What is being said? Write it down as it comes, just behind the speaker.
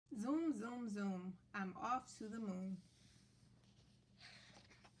Zoom, zoom, zoom, I'm off to the moon.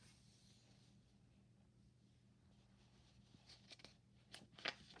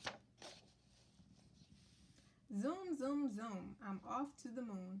 Zoom, zoom, zoom, I'm off to the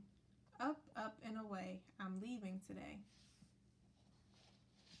moon. Up, up, and away, I'm leaving today.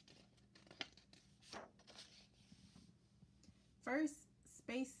 First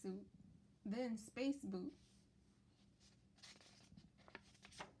spacesuit, then space boot.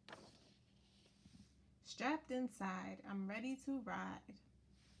 Strapped inside, I'm ready to ride.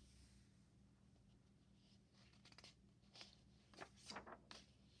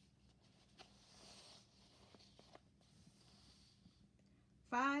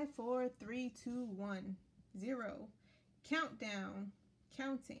 Five, four, three, two, one, 0. Countdown,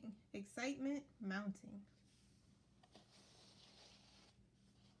 counting, excitement mounting.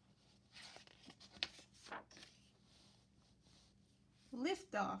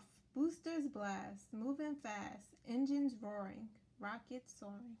 Liftoff, boosters blast, moving fast, engines roaring, rockets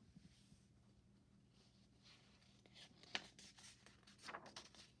soaring.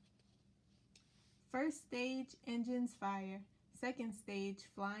 First stage, engines fire. Second stage,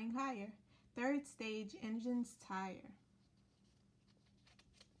 flying higher. Third stage, engines tire.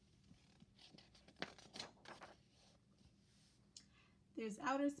 There's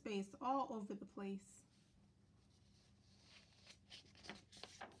outer space all over the place.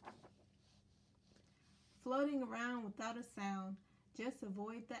 Floating around without a sound, just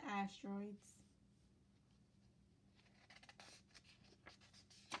avoid the asteroids.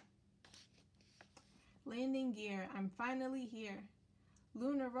 Landing gear, I'm finally here.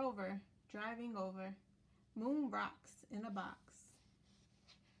 Lunar rover, driving over. Moon rocks in a box.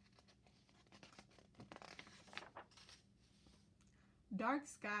 Dark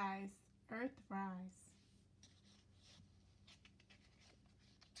skies, Earth rise.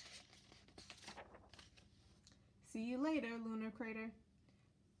 See you later, lunar crater.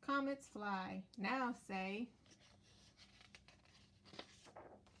 Comets fly, now say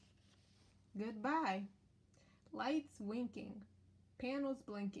goodbye. Lights winking, panels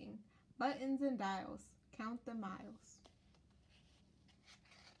blinking, buttons and dials, count the miles.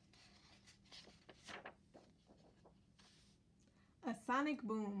 A sonic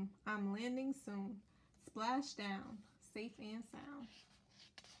boom, I'm landing soon. Splash down, safe and sound.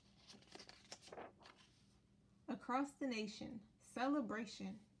 Across the nation,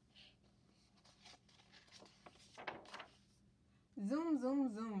 celebration. Zoom,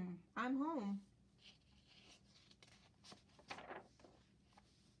 zoom, zoom, I'm home.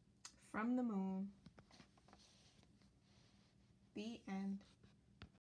 From the moon. The end.